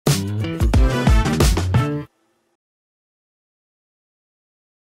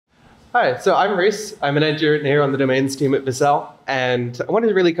Hi, so I'm Reese. I'm an engineer on the domains team at Visel, and I wanted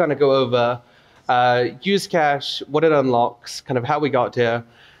to really kind of go over use cache, what it unlocks, kind of how we got here,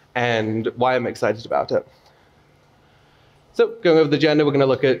 and why I'm excited about it. So going over the agenda, we're going to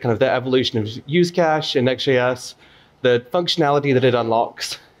look at kind of the evolution of use cache in Next.js, the functionality that it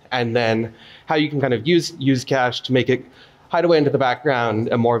unlocks, and then how you can kind of use cache to make it hide away into the background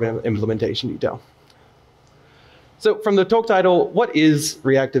and more of an implementation detail. So from the talk title, what is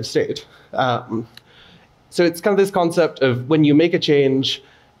reactive state? So it's kind of this concept of when you make a change,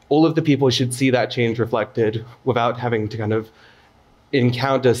 all of the people should see that change reflected without having to kind of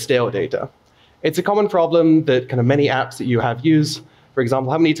encounter stale data. It's a common problem that kind of many apps that you have use. For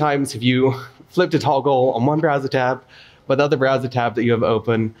example, how many times have you flipped a toggle on one browser tab, but the other browser tab that you have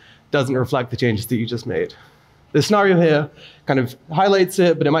open doesn't reflect the changes that you just made? The scenario here kind of highlights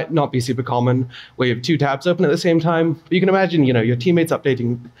it, but it might not be super common where you have two tabs open at the same time. But you can imagine, your teammates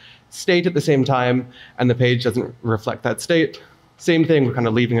updating state at the same time, and the page doesn't reflect that state. Same thing, we're kind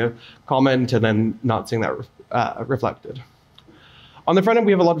of leaving a comment and then not seeing that reflected. On the front end,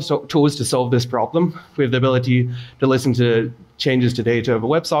 we have a lot of tools to solve this problem. We have the ability to listen to changes to data over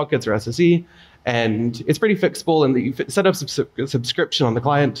WebSockets or SSE, and it's pretty fixable in that you set up a subscription on the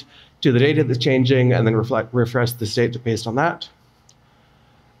client to the data that's changing and then refresh the state based on that.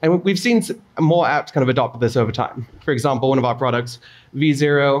 And we've seen more apps kind of adopt this over time. For example, one of our products,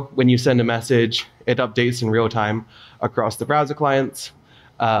 V0, when you send a message, it updates in real time across the browser clients.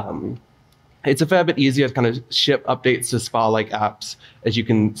 It's a fair bit easier to kind of ship updates to spa-like apps as you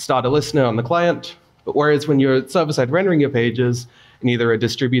can start a listener on the client. But whereas when you're server-side rendering your pages in either a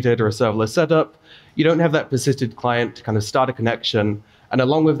distributed or a serverless setup, you don't have that persisted client to kind of start a connection. And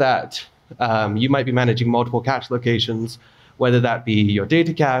along with that, you might be managing multiple cache locations, whether that be your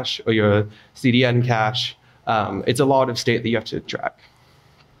data cache or your CDN cache. It's a lot of state that you have to track.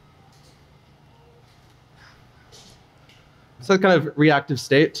 So kind of reactive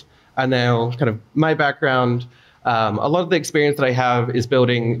state. And now kind of my background, a lot of the experience that I have is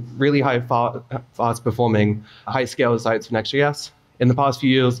building really fast performing, high scale sites for Next.js. In the past few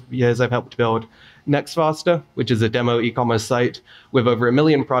years, I've helped build NextFaster, which is a demo e-commerce site with over 1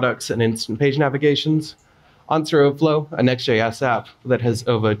 million products and instant page navigations. Answer Overflow, a Next.js app that has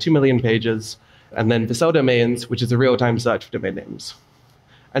over 2 million pages. And then Visel Domains, which is a real-time search for domain names.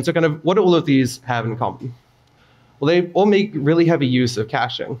 And so kind of what do all of these have in common? Well, they all make really heavy use of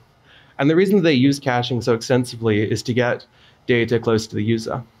caching. And the reason they use caching so extensively is to get data close to the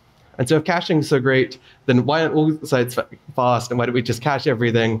user. And so if caching is so great, then why aren't all sites fast, and why don't we just cache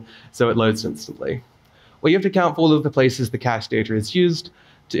everything so it loads instantly? Well, you have to account for all of the places the cache data is used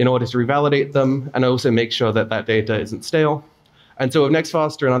in order to revalidate them, and also make sure that that data isn't stale. And so with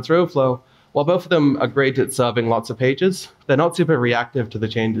NextFaster and Answer Overflow, while both of them are great at serving lots of pages, they're not super reactive to the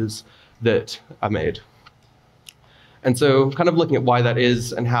changes that are made. And so kind of looking at why that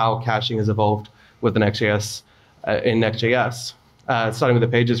is and how caching has evolved with the Next.js in Next.js, starting with the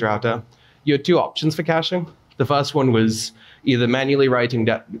pages router, you had two options for caching. The first one was either manually writing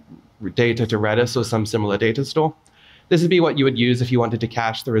data to Redis or some similar data store. This would be what you would use if you wanted to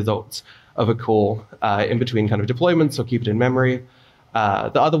cache the results of a call in between kind of deployments or keep it in memory.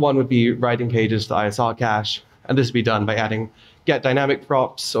 The other one would be writing pages to ISR cache, and this would be done by adding get dynamic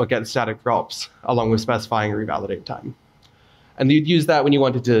props or get static props, along with specifying a revalidate time. And you'd use that when you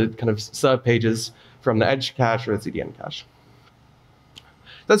wanted to kind of serve pages from the edge cache or the CDN cache.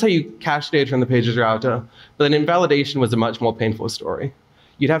 That's how you cache data from the pages router, but then invalidation was a much more painful story.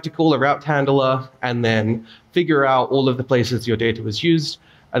 You'd have to call a route handler and then figure out all of the places your data was used,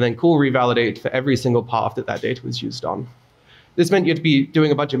 and then call revalidate for every single path that that data was used on. This meant you'd be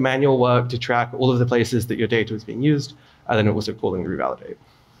doing a bunch of manual work to track all of the places that your data was being used, and then also calling revalidate.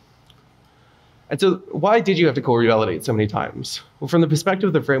 And so why did you have to call revalidate so many times? Well, from the perspective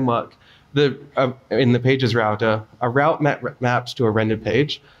of the framework, in the pages router, a route maps to a rendered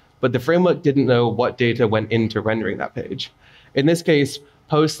page, but the framework didn't know what data went into rendering that page. In this case,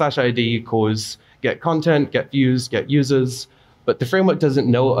 post/id calls get content, get views, get users, but the framework doesn't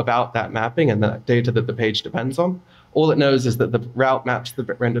know about that mapping and that data that the page depends on. All it knows is that the route maps to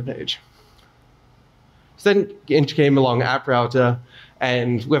the rendered page. So then came along App Router,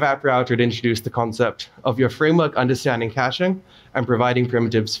 and with App Router, it introduced the concept of your framework understanding caching and providing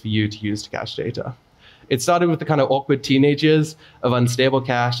primitives for you to use to cache data. It started with the kind of awkward teenage years of unstable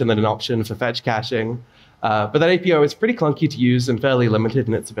cache and then an option for fetch caching. But that API was pretty clunky to use and fairly limited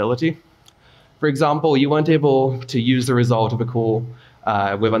in its ability. For example, you weren't able to use the result of a call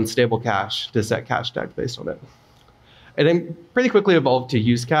with unstable cache to set cache tag based on it. It then pretty quickly evolved to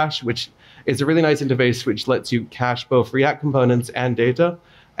use cache, which is a really nice interface which lets you cache both React components and data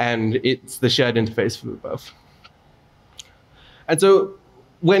and it's the shared interface for both. And so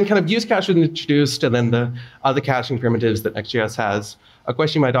when kind of use cache was introduced and then the other caching primitives that Next.js has, a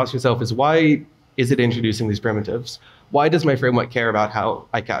question you might ask yourself is, why is it introducing these primitives? Why does my framework care about how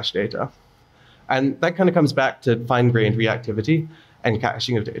I cache data? And that kind of comes back to fine-grained reactivity and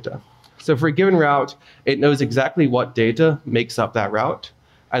caching of data. So for a given route, it knows exactly what data makes up that route.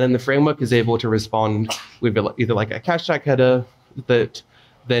 And then the framework is able to respond with either like a cache tag header that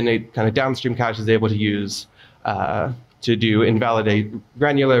then a kind of downstream cache is able to use to do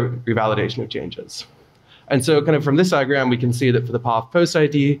granular revalidation of changes. And so kind of from this diagram, we can see that for the path post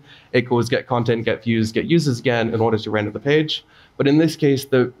ID, it calls get content, get views, get users again in order to render the page. But in this case,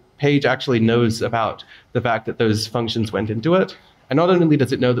 the page actually knows about the fact that those functions went into it. And not only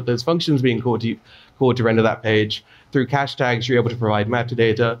does it know that those functions being called to render that page, through cache tags, you're able to provide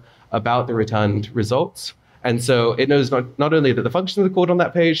metadata about the returned results. And so it knows not only that the functions are called on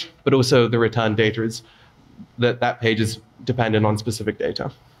that page, but also the returned data is that page is dependent on specific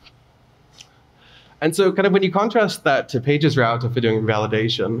data. And so kind of when you contrast that to Page's router for doing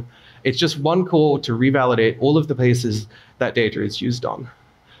revalidation, it's just one call to revalidate all of the places that data is used on.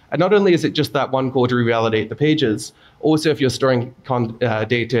 And not only is it just that one call to revalidate the pages, also if you're storing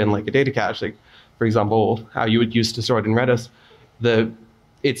data in like a data cache, like for example, how you would use to store it in Redis,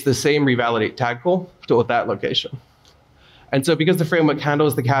 it's the same revalidate tag call to that location. And so because the framework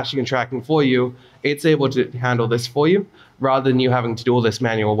handles the caching and tracking for you, it's able to handle this for you, rather than you having to do all this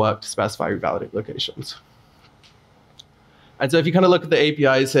manual work to specify revalidate locations. And so if you kind of look at the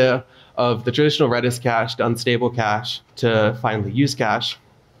APIs here of the traditional Redis cache to unstable cache to finally use cache,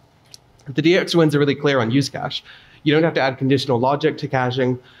 the DX wins are really clear on use cache. You don't have to add conditional logic to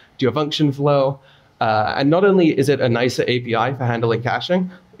caching, do a function flow. And not only is it a nicer API for handling caching,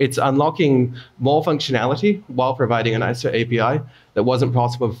 it's unlocking more functionality while providing a nicer API that wasn't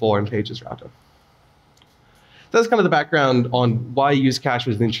possible before in Page's router. That's kind of the background on why use cache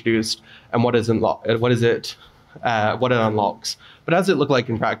was introduced and what it unlocks. But how does it look like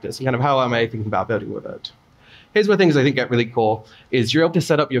in practice, and kind of how am I thinking about building with it? Here's where things I think get really cool is you're able to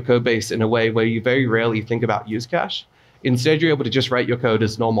set up your code base in a way where you very rarely think about use cache. Instead, you're able to just write your code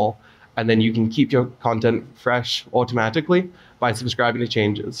as normal, and then you can keep your content fresh automatically by subscribing to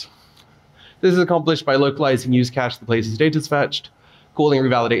changes. This is accomplished by localizing use cache to the places data is fetched, calling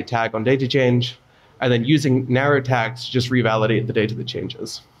revalidate tag on data change, and then using narrow tags to just revalidate the data that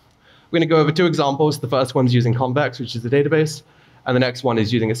changes. We're going to go over two examples. The first one's using Convex, which is the database, and the next one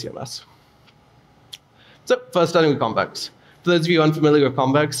is using a CMS. So first, starting with Convex. For those of you unfamiliar with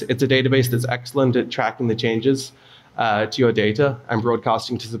Convex, it's a database that's excellent at tracking the changes to your data and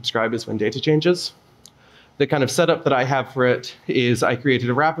broadcasting to subscribers when data changes. The kind of setup that I have for it is I created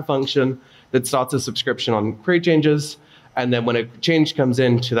a wrapper function that starts a subscription on query changes, and then when a change comes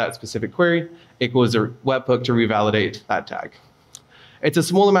into that specific query, it calls a webhook to revalidate that tag. It's a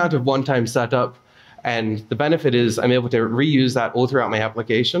small amount of one-time setup, and the benefit is I'm able to reuse that all throughout my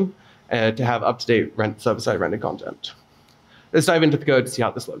application to have up-to-date server-side rendered content. Let's dive into the code to see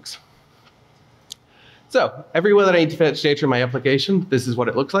how this looks. So everywhere that I need to fetch data in my application, this is what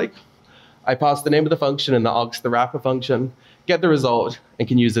it looks like. I pass the name of the function and the args to the wrapper function, get the result, and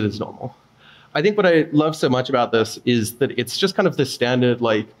can use it as normal. I think what I love so much about this is that it's just kind of the standard,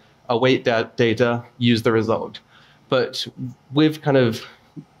 like, await that data, use the result. But with kind of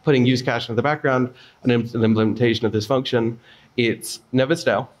putting use cache in the background and an implementation of this function, it's never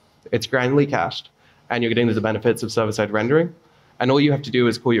stale, it's granularly cached, and you're getting the benefits of server-side rendering. And all you have to do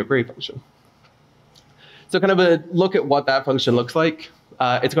is call your query function. So kind of a look at what that function looks like.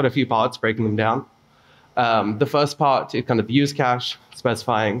 It's got a few parts, breaking them down. The first part is kind of the use cache,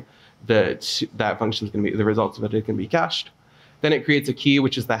 specifying that that function is going to be, the results of it are going to be cached. Then it creates a key,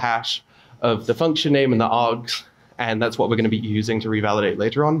 which is the hash of the function name and the args, and that's what we're going to be using to revalidate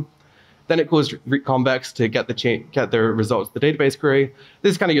later on. Then it calls convex to get the results of the database query.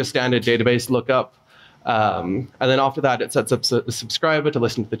 This is kind of your standard database lookup. And then after that, it sets up a subscriber to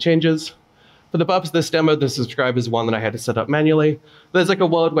listen to the changes. For the purpose of this demo, the subscriber is one that I had to set up manually. There's like a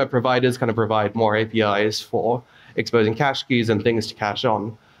world where providers kind of provide more APIs for exposing cache keys and things to cache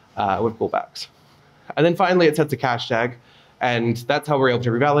on with callbacks. And then finally, it sets a cache tag, and that's how we're able to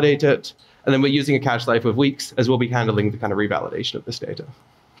revalidate it. And then we're using a cache life of weeks, as we'll be handling the kind of revalidation of this data.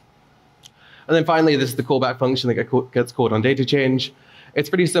 And then finally, this is the callback function that gets called on data change. It's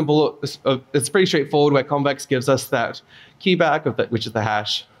pretty simple. It's pretty straightforward, where convex gives us that key back, which is the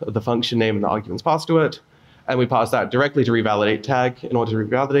hash of the function name and the arguments passed to it. And we pass that directly to revalidate tag in order to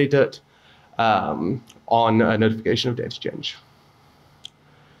revalidate it on a notification of data change.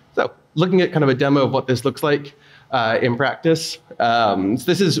 So looking at kind of a demo of what this looks like in practice. So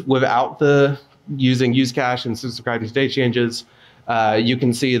this is without the using use cache and subscribing to data changes. You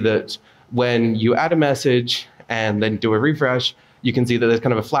can see that when you add a message and then do a refresh, you can see that there's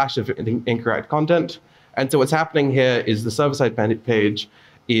kind of a flash of incorrect content. And so what's happening here is the server-side page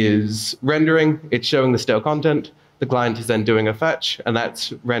is rendering, it's showing the stale content. The client is then doing a fetch, and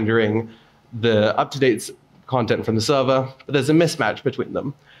that's rendering the up-to-date content from the server, but there's a mismatch between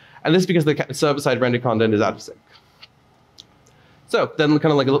them. And this is because the server-side rendered content is out of sync. So then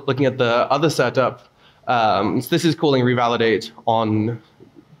kind of like looking at the other setup, so this is calling revalidate on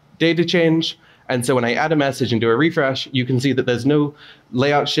data change. And so when I add a message and do a refresh, you can see that there's no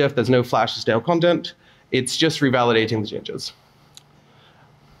layout shift, there's no flash of stale content. It's just revalidating the changes.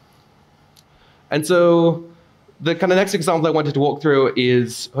 And so the kind of next example I wanted to walk through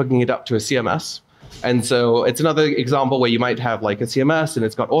is hooking it up to a CMS. And so it's another example where you might have like a CMS and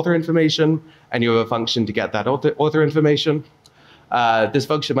it's got author information, and you have a function to get that author information. This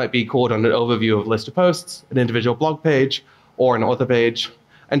function might be called on an overview of a list of posts, an individual blog page, or an author page.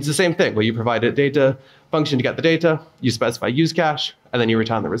 And it's the same thing where you provide a data function to get the data, you specify use cache, and then you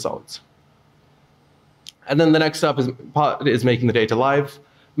return the results. And then the next step is making the data live.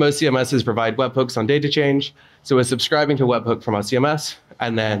 Most CMSs provide webhooks on data change. So we're subscribing to a webhook from our CMS.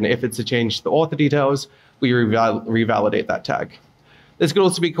 And then if it's a change to the author details, we revalidate that tag. This could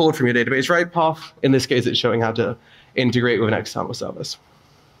also be called from your database write path. In this case, it's showing how to integrate with an external service.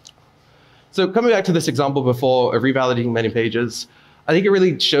 So coming back to this example before of revalidating many pages, I think it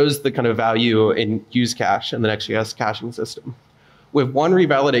really shows the kind of value in use cache and the Next.js caching system. With one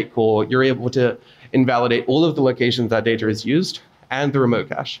revalidate call, you're able to invalidate all of the locations that data is used and the remote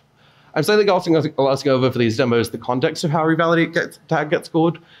cache. I'm slightly glossing over for these demos the context of how revalidate tag gets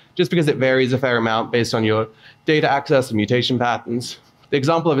called, just because it varies a fair amount based on your data access and mutation patterns. The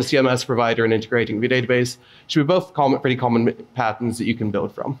example of a CMS provider and integrating with your database should be both pretty common patterns that you can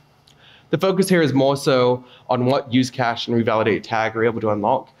build from. The focus here is more so on what use cache and revalidate tag are able to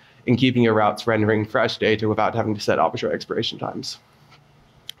unlock in keeping your routes rendering fresh data without having to set arbitrary expiration times.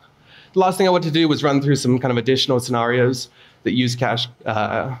 The last thing I wanted to do was run through some kind of additional scenarios that use cache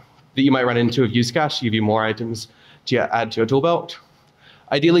that you might run into of use cache to give you more items to add to your tool belt.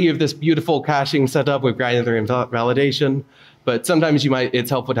 Ideally, you have this beautiful caching setup with granular validation, but sometimes it's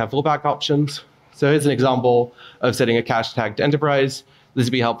helpful to have fallback options. So here's an example of setting a cache tag to enterprise. This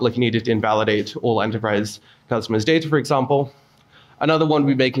would be helpful if you needed to invalidate all enterprise customers' data, for example. Another one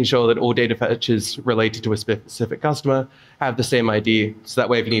would be making sure that all data fetches related to a specific customer have the same ID. So that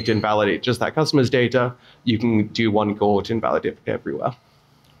way, if you need to invalidate just that customer's data, you can do one call to invalidate everywhere.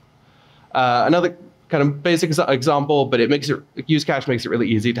 Another kind of basic example, but use cache makes it really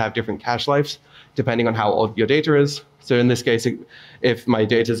easy to have different cache lives depending on how old your data is. So in this case, if my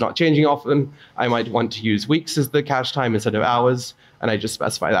data is not changing often, I might want to use weeks as the cache time instead of hours, and I just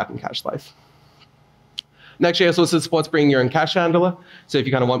specify that in cache life. Next.js also supports bringing your own cache handler. So if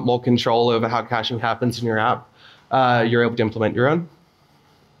you kind of want more control over how caching happens in your app, you're able to implement your own.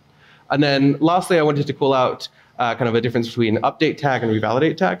 And then lastly, I wanted to call out kind of a difference between update tag and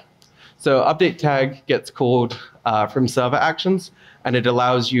revalidate tag. So update tag gets called from server actions, and it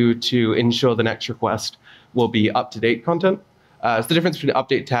allows you to ensure the next request will be up-to-date content. So the difference between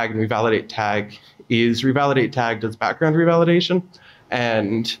update tag and revalidate tag is revalidate tag does background revalidation.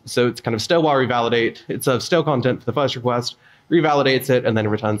 And so it's kind of stale while revalidate. It serves stale content for the first request, revalidates it, and then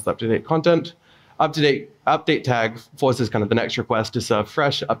returns the up-to-date content. Update tag forces kind of the next request to serve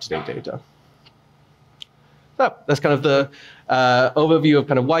fresh, up-to-date data. So that's kind of the overview of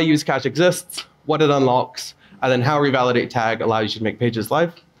kind of why use cache exists, what it unlocks, and then how revalidate tag allows you to make pages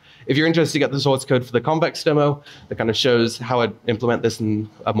live. If you're interested to get the source code for the convex demo that kind of shows how I'd implement this in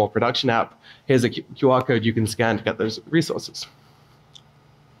a more production app, here's a QR code you can scan to get those resources.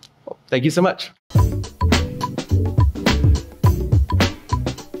 Well, thank you so much.